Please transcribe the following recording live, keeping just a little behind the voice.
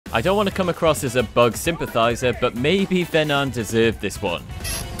I don't want to come across as a bug sympathizer, but maybe Venan deserved this one.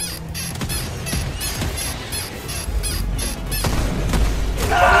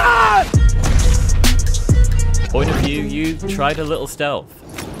 Point of view, you tried a little stealth.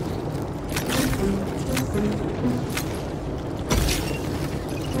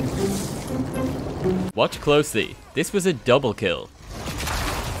 Watch closely. This was a double kill.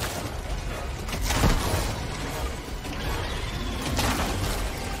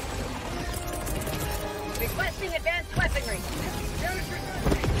 Requesting advanced weaponry.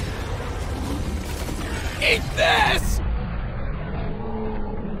 Eat this!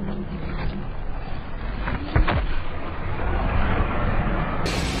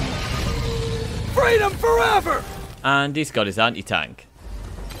 Freedom forever! And he's got his anti-tank.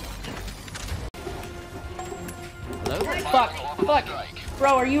 Fuck! Fuck!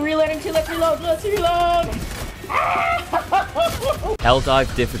 Bro, are you reloading too? Let's reload! Let's reload!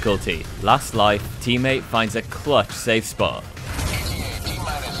 Helldive difficulty. Last life, teammate finds a clutch safe spot.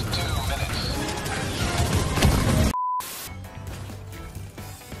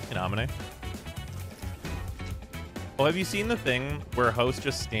 Animate. Well, have you seen the thing where hosts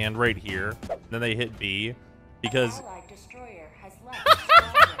just stand right here, and then they hit B? Because... Allied destroyer has left.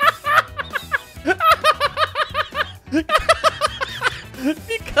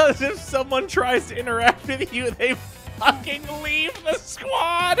 Because if someone tries to interact with you, they fucking leave the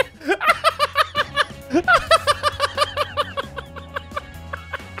squad!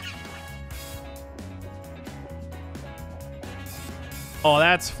 Oh,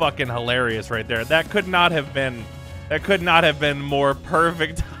 that's fucking hilarious right there. That could not have been more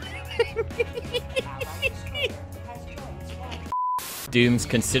perfect timing. Doom's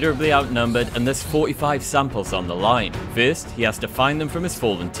considerably outnumbered and there's 45 samples on the line. First, he has to find them from his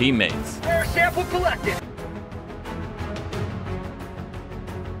fallen teammates. Air sample collected.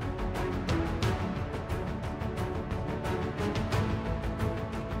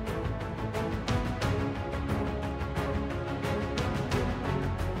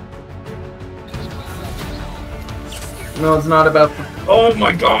 No, it's not about the... Oh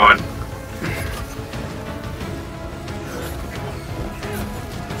my god!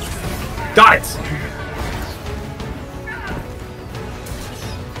 Got it!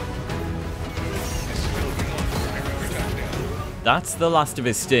 That's the last of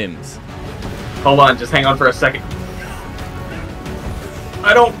his stims. Hold on, just hang on for a second.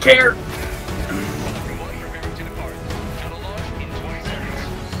 I don't care!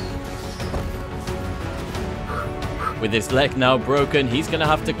 With his leg now broken, he's gonna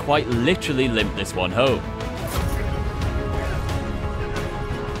have to quite literally limp this one home.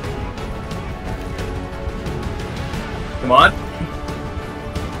 Come on.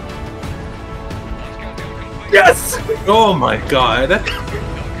 Yes! Oh my god.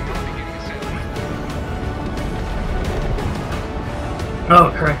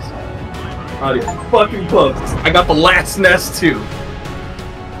 Oh Christ. Oh, these fucking close. I got the last nest too.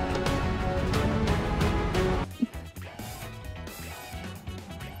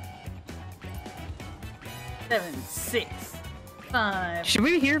 Seven, 6, 5. Should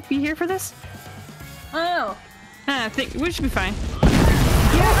we be here for this? Oh. I think we should be fine.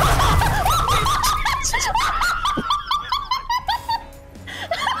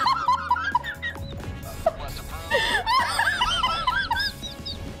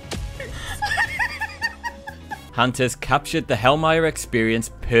 Hunters captured the Hellmire experience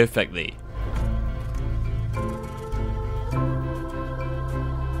perfectly.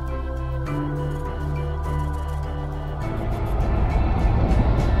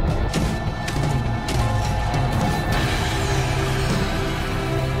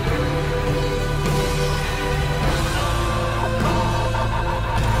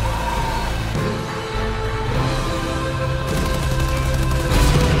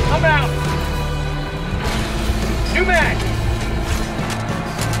 I'm out! New mag!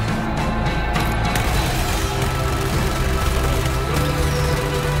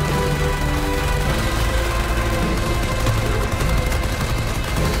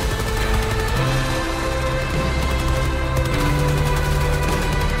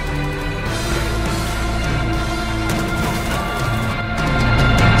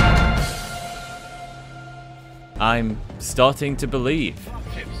 I'm starting to believe.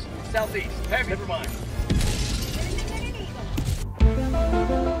 Southeast. Hey, never mind.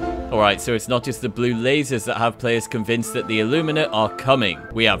 Alright, so it's not just the blue lasers that have players convinced that the Illuminate are coming.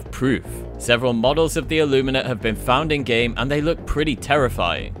 We have proof. Several models of the Illuminate have been found in-game and they look pretty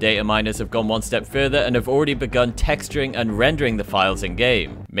terrifying. Data miners have gone one step further and have already begun texturing and rendering the files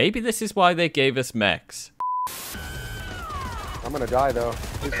in-game. Maybe this is why they gave us mechs. I'm gonna die though.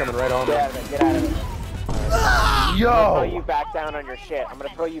 He's coming right on me. Get out of it, get out of it. Yo! I'm gonna throw you back down on your shit. I'm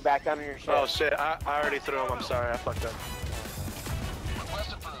gonna throw you back down on your shit. Oh shit, I already threw him. I'm sorry, I fucked up.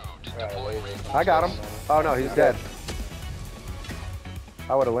 I got him. Oh no, he's dead.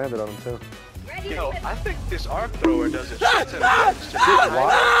 I would have landed on him too. Yo, I think this arc thrower does it.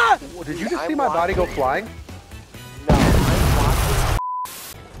 Did you just see my body go flying? No, I'm watching.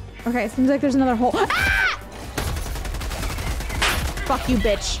 Okay, seems like there's another hole. Ah! Fuck you,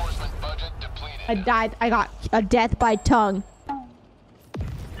 bitch. I died. I got a death by tongue. Well,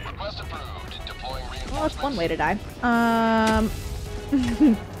 that's one way to die.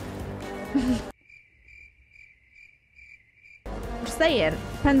 Just saying.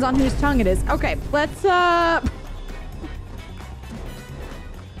 Depends on whose tongue it is. Okay, let's, You know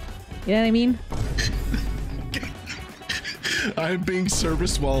what I mean? I'm being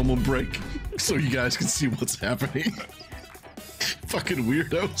serviced while I'm on break, so you guys can see what's happening. Fucking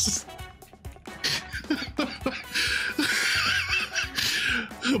weirdos.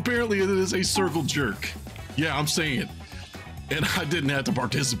 Apparently it is a circle jerk. Yeah, I'm saying. And I didn't have to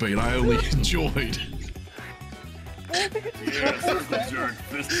participate, I only enjoyed. Yes, the jerk.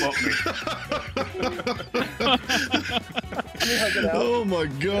 Fist bump me. Oh my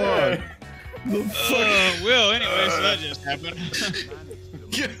god. The fuck? Will, anyway, so that just happened.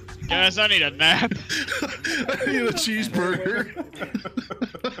 Guys, I need a nap. I need a cheeseburger.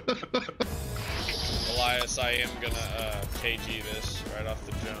 Elias, I am gonna KG this right off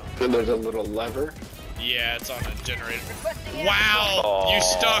the jump. Then there's a little lever. Yeah, it's on a generator. Wow! You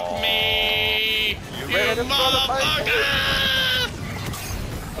stuck me! You motherfucker!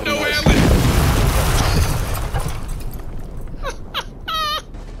 No way I went.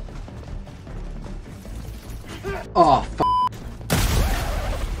 Oh, f.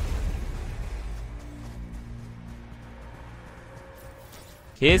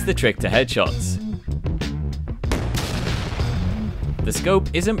 Here's the trick to headshots. The scope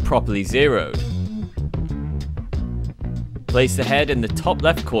isn't properly zeroed. Place the head in the top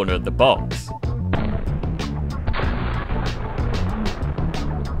left corner of the box.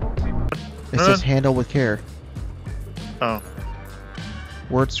 It says handle with care. Oh.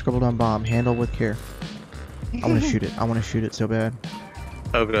 Words scribbled on bomb. Handle with care. I want to shoot it. I want to shoot it so bad.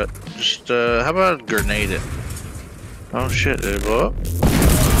 Oh good. Just how about grenade it? Oh shit, did it blow up?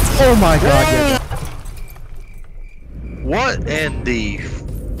 Oh my god, yeah. What in the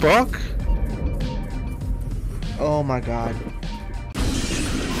fuck? Oh my god.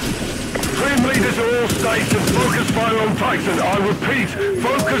 Team leaders are all stations. Focus fire on Titan. I repeat,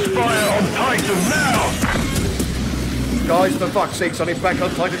 focus fire on Titan now! Guys, for fuck's sakes, I need back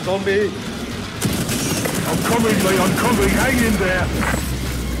on Titan's on me. I'm coming, mate, I'm coming. Hang in there.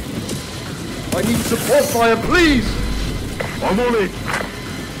 I need support fire, please! I'm on it.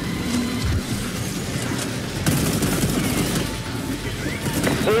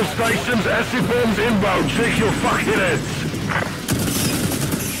 All stations, acid bombs inbound. Shake your fucking heads.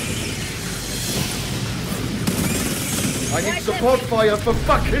 I need support fire for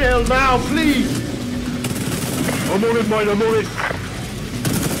fucking hell now, please! I'm on it, mate, I'm on it.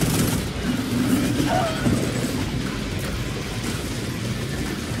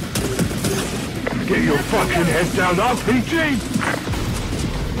 Get your fucking head down, RPG!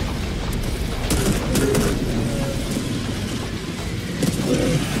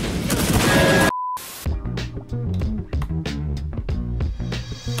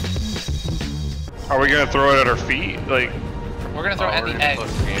 Are we gonna throw it at our feet? Like, We're gonna throw it at the eggs.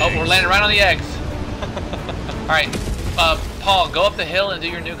 Oh, we're landing right on the eggs. Alright, Paul, go up the hill and do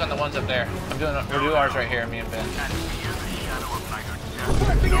your nuke on the ones up there. We'll do ours right here, me and Ben.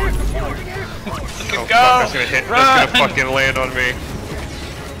 oh, go! Fuck, that's gonna fucking land on me.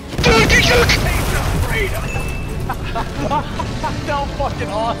 So fucking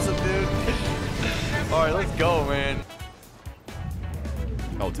awesome, dude. Alright, let's go, man.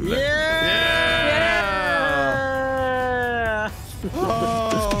 Ultimate. Yeah!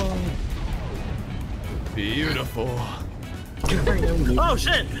 Oh. Beautiful. Oh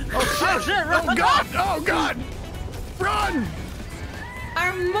shit! Oh shit! Run! Oh god! Oh god! Run!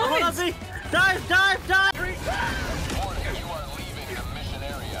 Our moments! Dive! Dive! Dive!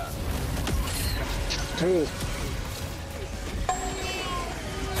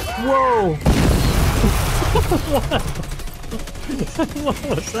 Whoa! What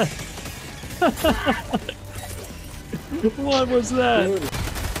was that? What was that?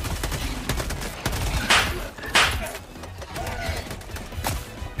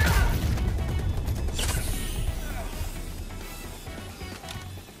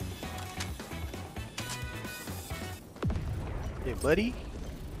 buddy?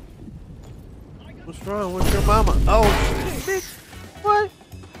 What's wrong? What's your mama? Oh, bitch. What?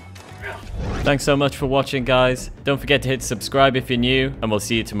 Thanks so much for watching, guys. Don't forget to hit subscribe if you're new, and we'll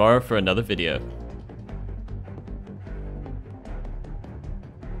see you tomorrow for another video.